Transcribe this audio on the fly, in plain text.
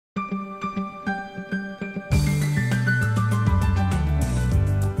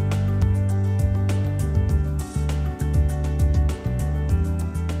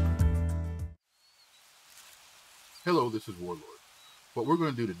Hello, this is Warlord. What we're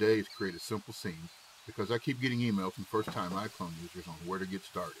going to do today is create a simple scene because I keep getting emails from first-time iClone users on where to get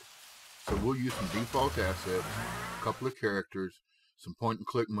started. So we'll use some default assets, a couple of characters, some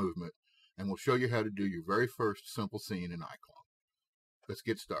point-and-click movement, and we'll show you how to do your very first simple scene in iClone. Let's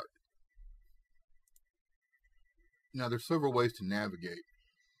get started. Now, there's several ways to navigate.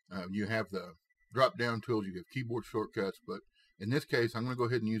 You have the drop-down tools, you have keyboard shortcuts, but in this case, I'm going to go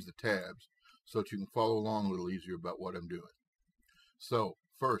ahead and use the tabs so that you can follow along a little easier about what I'm doing. So,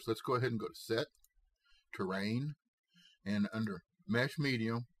 first, let's go ahead and go to Set, Terrain, and under Mesh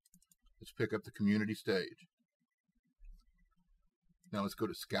Medium, let's pick up the Community Stage. Now let's go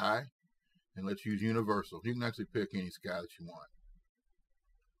to Sky, and let's use Universal. You can actually pick any sky that you want.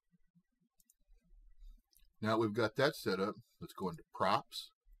 Now we've got that set up, let's go into Props,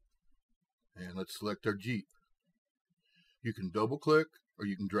 and let's select our Jeep. You can double click or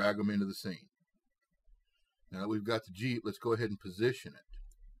you can drag them into the scene. Now that we've got the Jeep, let's go ahead and position it.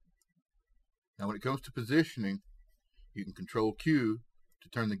 Now when it comes to positioning, you can Control Q to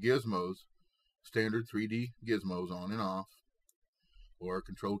turn the gizmos, standard 3D gizmos, on and off, or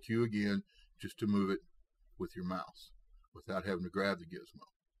Control Q again just to move it with your mouse without having to grab the gizmo.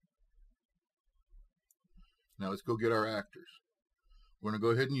 Now let's go get our actors. We're going to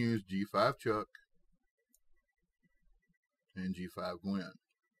go ahead and use G5 Chuck and G5 Gwynn.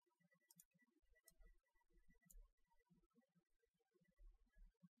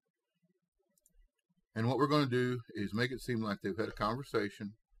 And what we're going to do is make it seem like they've had a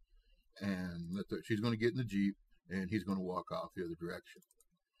conversation, and that she's going to get in the Jeep and he's going to walk off the other direction.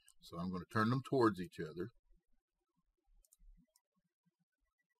 So I'm going to turn them towards each other.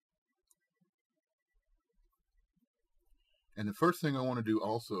 And the first thing I want to do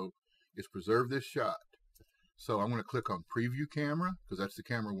also is preserve this shot. So I'm going to click on Preview Camera, because that's the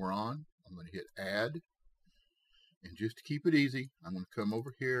camera we're on. I'm going to hit Add. And just to keep it easy, I'm going to come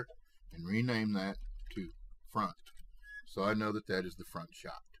over here and rename that to Front. So I know that that is the front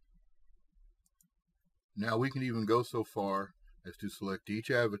shot. Now we can even go so far as to select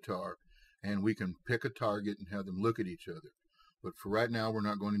each avatar, and we can pick a target and have them look at each other. But for right now, we're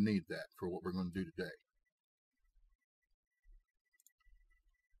not going to need that for what we're going to do today.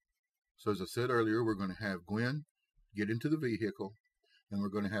 So as I said earlier, we're going to have Gwynn get into the vehicle, and we're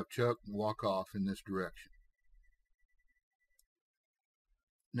going to have Chuck walk off in this direction.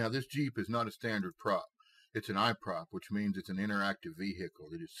 Now this Jeep is not a standard prop. It's an iProp, which means it's an interactive vehicle.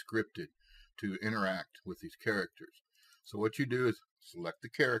 It is scripted to interact with these characters. So what you do is select the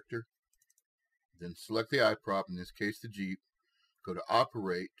character, then select the iProp, in this case the Jeep, go to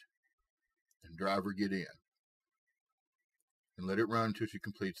Operate, and Driver Get In. And let it run until she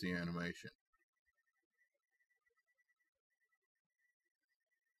completes the animation.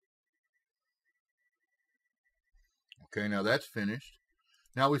 Okay, now that's finished.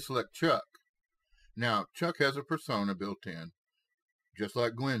 Now we select Chuck. Now, Chuck has a persona built in, just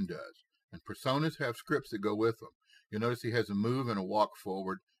like Gwynn does. And personas have scripts that go with them. You'll notice he has a move and a walk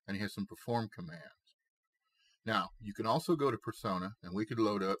forward, and he has some perform commands. Now, you can also go to persona, and we could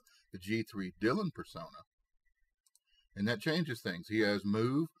load up the G3 Dylan persona. And that changes things. He has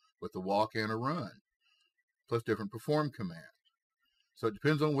move with a walk and a run, plus different perform commands. So it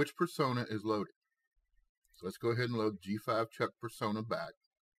depends on which persona is loaded. So let's go ahead and load G5 Chuck persona back.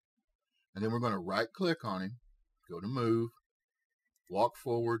 And then we're going to right click on him, go to move, walk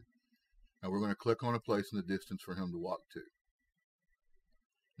forward, and we're going to click on a place in the distance for him to walk to.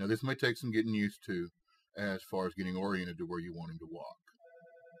 Now this may take some getting used to as far as getting oriented to where you want him to walk.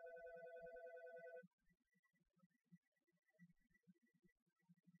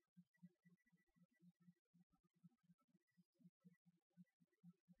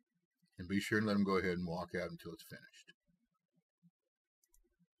 And be sure and let him go ahead and walk out until it's finished.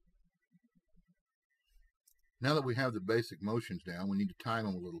 Now that we have the basic motions down, we need to time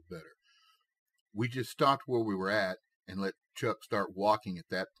them a little better. We just stopped where we were at and let Chuck start walking at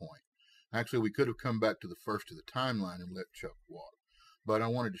that point. Actually, we could have come back to the first of the timeline and let Chuck walk. But I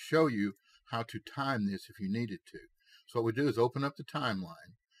wanted to show you how to time this if you needed to. So what we do is open up the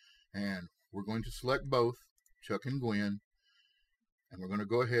timeline, and we're going to select both, Chuck and Gwynn, and we're going to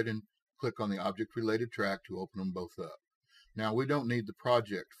go ahead and click on the object-related track to open them both up. Now, we don't need the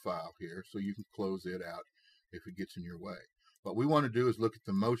project file here, so you can close it out if it gets in your way. What we want to do is look at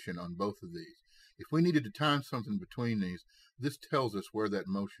the motion on both of these. If we needed to time something between these, this tells us where that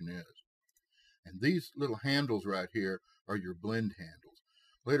motion is. And these little handles right here are your blend handles.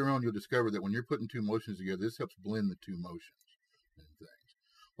 Later on, you'll discover that when you're putting two motions together, this helps blend the two motions and things.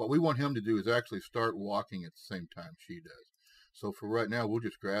 What we want him to do is actually start walking at the same time she does. So for right now, we'll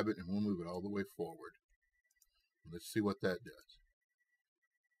just grab it and we'll move it all the way forward. Let's see what that does.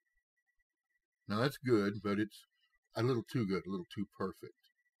 Now that's good, but it's a little too good, a little too perfect.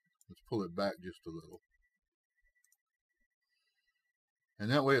 Let's pull it back just a little.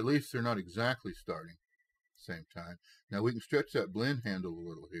 And that way at least they're not exactly starting at the same time. Now we can stretch that blend handle a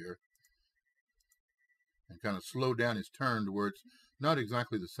little here and kind of slow down his turn to where it's not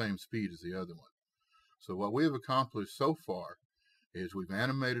exactly the same speed as the other one. So what we have accomplished so far is we've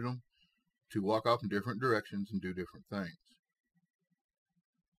animated them to walk off in different directions and do different things.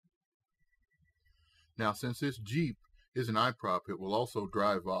 Now, since this Jeep is an iProp, it will also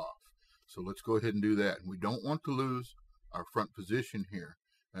drive off. So let's go ahead and do that. And we don't want to lose our front position here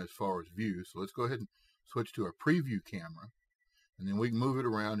as far as view. So let's go ahead and switch to our preview camera. And then we can move it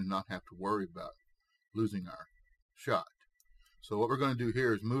around and not have to worry about losing our shot. So what we're going to do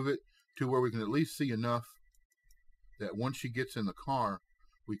here is move it to where we can at least see enough that once she gets in the car,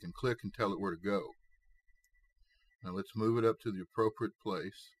 we can click and tell it where to go. Now let's move it up to the appropriate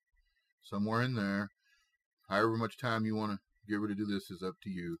place, somewhere in there. However much time you want to give her to do this is up to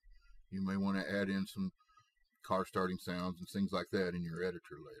you. You may want to add in some car starting sounds and things like that in your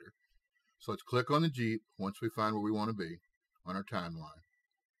editor later. So let's click on the Jeep once we find where we want to be on our timeline.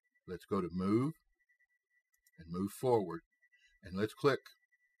 Let's go to Move and Move Forward. And let's click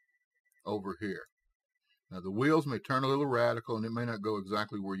over here. Now the wheels may turn a little radical and it may not go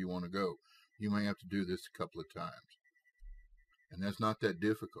exactly where you want to go. You may have to do this a couple of times. And that's not that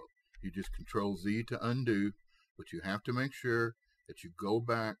difficult. You just Control Z to undo, but you have to make sure that you go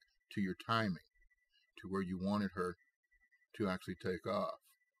back to your timing, to where you wanted her to actually take off.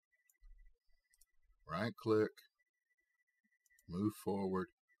 Right click, move forward.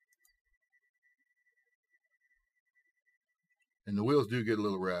 And the wheels do get a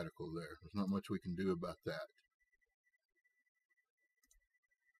little radical there. There's not much we can do about that.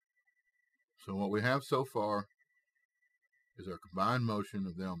 So what we have so far is our combined motion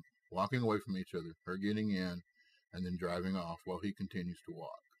of them walking away from each other, her getting in, and then driving off while he continues to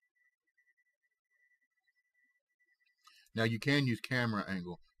walk. Now you can use camera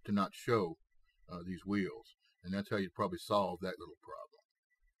angle to not show these wheels, and that's how you'd probably solve that little problem.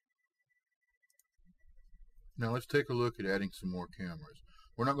 Now let's take a look at adding some more cameras.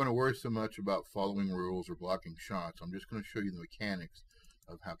 We're not going to worry so much about following rules or blocking shots. I'm just going to show you the mechanics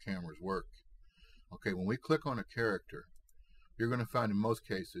of how cameras work. Okay, when we click on a character, you're going to find in most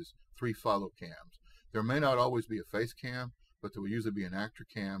cases 3 follow cams. There may not always be a face cam, but there will usually be an actor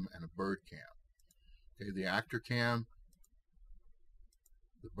cam and a bird cam. Okay, the actor cam,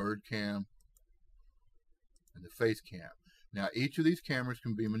 the bird cam, and the face cam. Now each of these cameras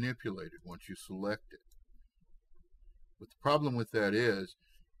can be manipulated once you select it. But the problem with that is,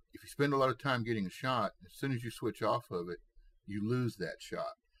 if you spend a lot of time getting a shot, as soon as you switch off of it, you lose that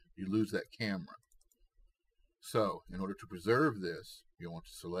shot. You lose that camera. So, in order to preserve this, you'll want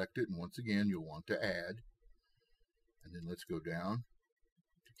to select it, and once again, you'll want to add. And then let's go down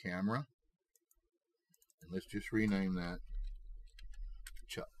to camera, and let's just rename that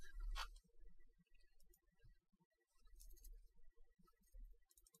Chuck.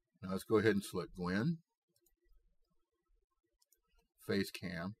 Now let's go ahead and select Gwynn, face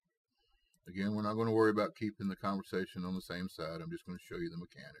cam. Again, we're not going to worry about keeping the conversation on the same side. I'm just going to show you the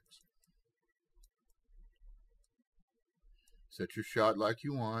mechanics. Set your shot like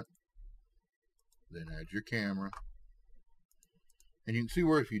you want, then add your camera. And you can see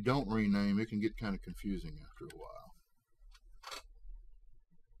where if you don't rename, it can get kind of confusing after a while.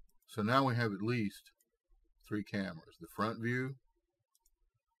 So now we have at least 3 cameras. The front view,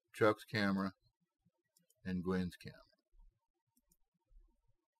 Chuck's camera, and Gwynn's camera.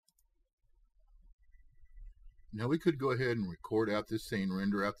 Now we could go ahead and record out this scene,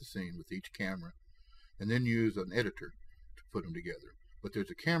 render out the scene with each camera, and then use an editor to put them together. But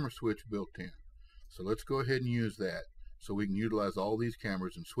there's a camera switch built in. So let's go ahead and use that so we can utilize all these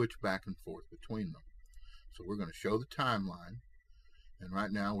cameras and switch back and forth between them. So we're going to show the timeline. And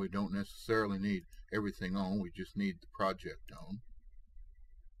right now we don't necessarily need everything on. We just need the project on.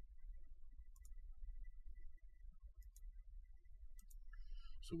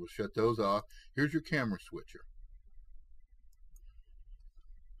 So we'll shut those off. Here's your camera switcher.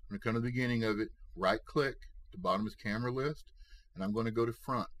 I'm going to come to the beginning of it, right click, the bottom is camera list, and I'm going to go to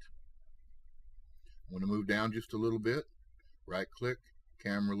front. I'm going to move down just a little bit, right click,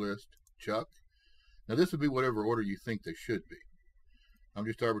 camera list, Chuck. Now this would be whatever order you think they should be. I'm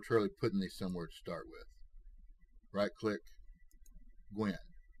just arbitrarily putting these somewhere to start with. Right click, Gwynn.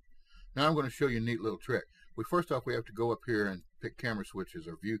 Now I'm going to show you a neat little trick. First off, we have to go up here and pick camera switches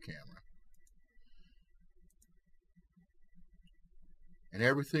or view camera. And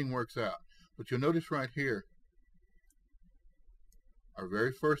everything works out. But you'll notice right here, our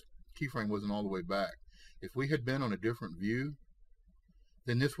very first keyframe wasn't all the way back. If we had been on a different view,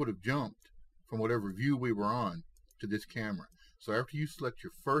 then this would have jumped from whatever view we were on to this camera. So after you select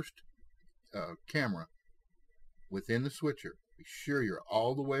your first camera within the switcher, be sure you're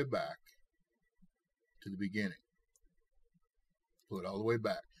all the way back to the beginning. Pull it all the way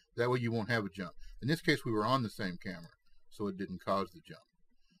back. That way you won't have a jump. In this case, we were on the same camera, so it didn't cause the jump.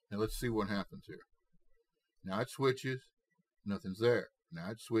 Now let's see what happens here. Now it switches, nothing's there.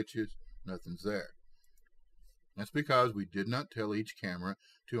 Now it switches, nothing's there. That's because we did not tell each camera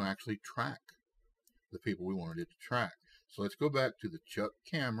to actually track the people we wanted it to track. So let's go back to the Chuck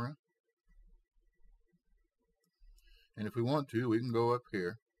camera. And if we want to, we can go up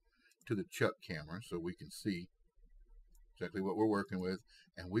here to the Chuck camera so we can see exactly what we're working with.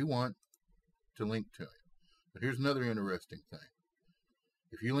 And we want to link to him. But here's another interesting thing.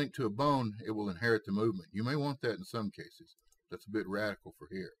 If you link to a bone, it will inherit the movement. You may want that in some cases. That's a bit radical for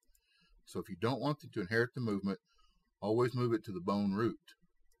here. So if you don't want it to inherit the movement, always move it to the bone root.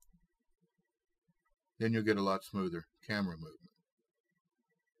 Then you'll get a lot smoother camera movement.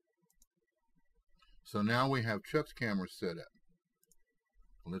 So now we have Chuck's camera set up.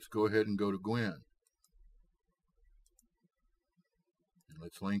 Let's go ahead and go to Gwynn. And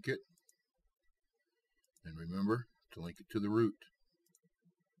let's link it. And remember to link it to the root.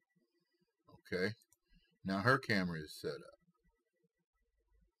 Okay. Now her camera is set up.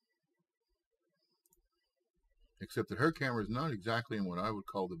 Except that her camera is not exactly in what I would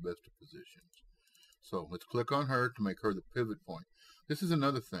call the best of positions. So let's click on her to make her the pivot point. This is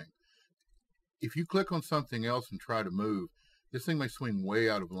another thing. If you click on something else and try to move, this thing may swing way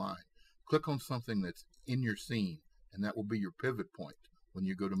out of line. Click on something that's in your scene, and that will be your pivot point when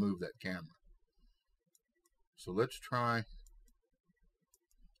you go to move that camera. So let's try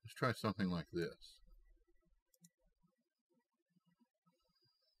something like this.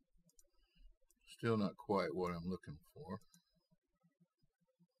 Still not quite what I'm looking for.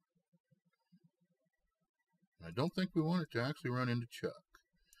 I don't think we want it to actually run into Chuck.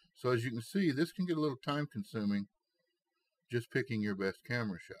 So as you can see, this can get a little time consuming just picking your best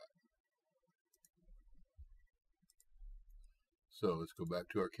camera shot. So let's go back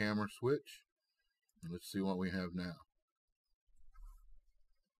to our camera switch and let's see what we have now.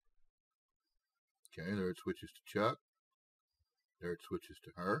 Okay, there it switches to Chuck. There it switches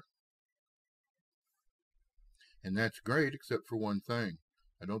to her. And that's great except for one thing.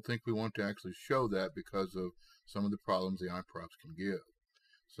 I don't think we want to actually show that because of some of the problems the iProps can give.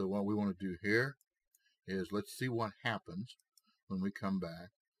 So what we want to do here is let's see what happens when we come back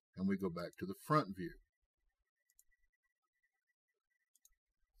and we go back to the front view.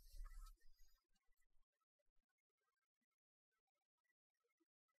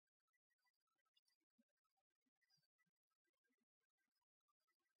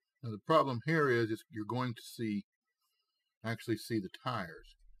 Now the problem here is you're going to actually see the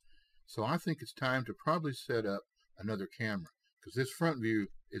tires. So I think it's time to probably set up another camera because this front view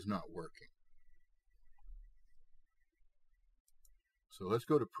is not working. So let's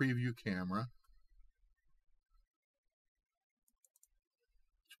go to preview camera.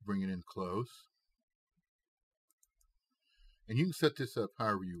 Let's bring it in close. And you can set this up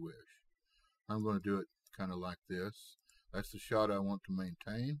however you wish. I'm going to do it kind of like this. That's the shot I want to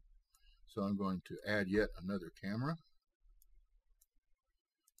maintain. So I'm going to add yet another camera.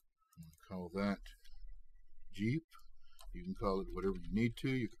 Call that Jeep. You can call it whatever you need to.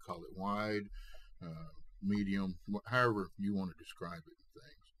 You can call it wide, medium, however you want to describe it and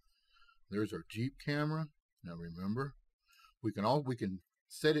things. There's our Jeep camera. Now remember, we can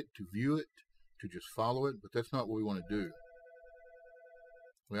set it to view it, to just follow it, but that's not what we want to do.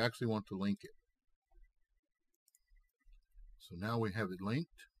 We actually want to link it. So now we have it linked.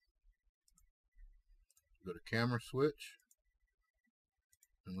 Go to camera switch.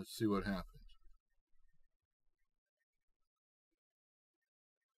 And let's see what happens.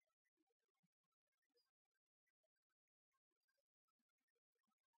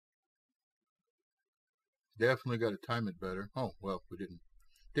 Definitely got to time it better. Oh, well, we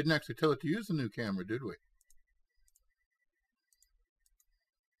didn't actually tell it to use the new camera, did we?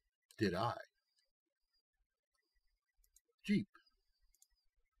 Did I? Jeep.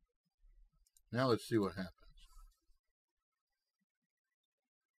 Now let's see what happens.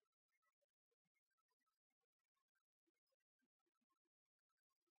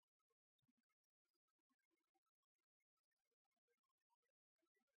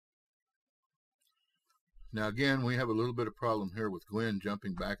 Now again, we have a little bit of problem here with Gwynn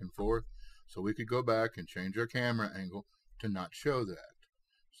jumping back and forth. So we could go back and change our camera angle to not show that.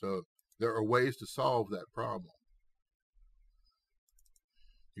 So there are ways to solve that problem.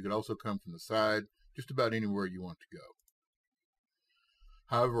 You could also come from the side, just about anywhere you want to go.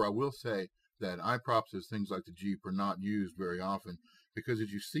 However, I will say that iProps as things like the Jeep are not used very often because,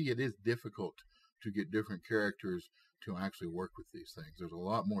 as you see, it is difficult to get different characters to actually work with these things. There's a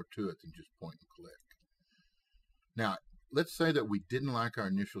lot more to it than just point and click. Now, let's say that we didn't like our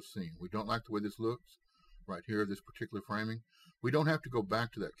initial scene. We don't like the way this looks right here, this particular framing. We don't have to go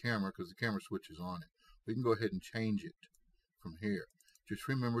back to that camera because the camera switch is on it. We can go ahead and change it from here. Just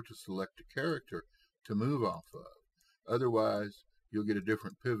remember to select a character to move off of. Otherwise, you'll get a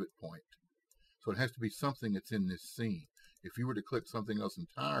different pivot point. So it has to be something that's in this scene. If you were to click something else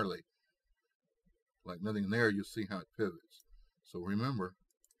entirely, like nothing there, you'll see how it pivots. So remember,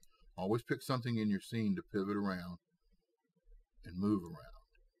 always pick something in your scene to pivot around and move around.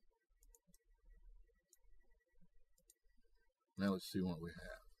 Now let's see what we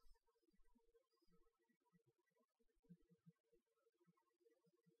have.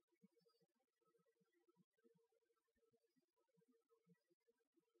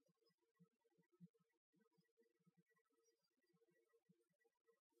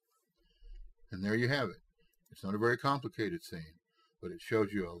 And there you have it. It's not a very complicated scene, but it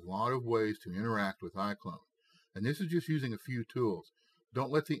shows you a lot of ways to interact with iClone. And this is just using a few tools.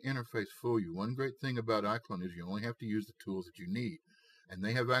 Don't let the interface fool you. One great thing about iClone is you only have to use the tools that you need. And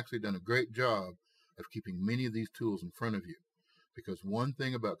they have actually done a great job of keeping many of these tools in front of you. Because one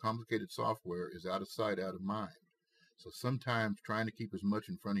thing about complicated software is out of sight, out of mind. So sometimes trying to keep as much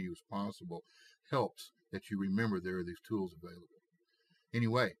in front of you as possible helps that you remember there are these tools available.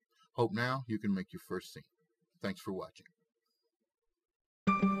 Anyway, hope now you can make your first scene. Thanks for watching.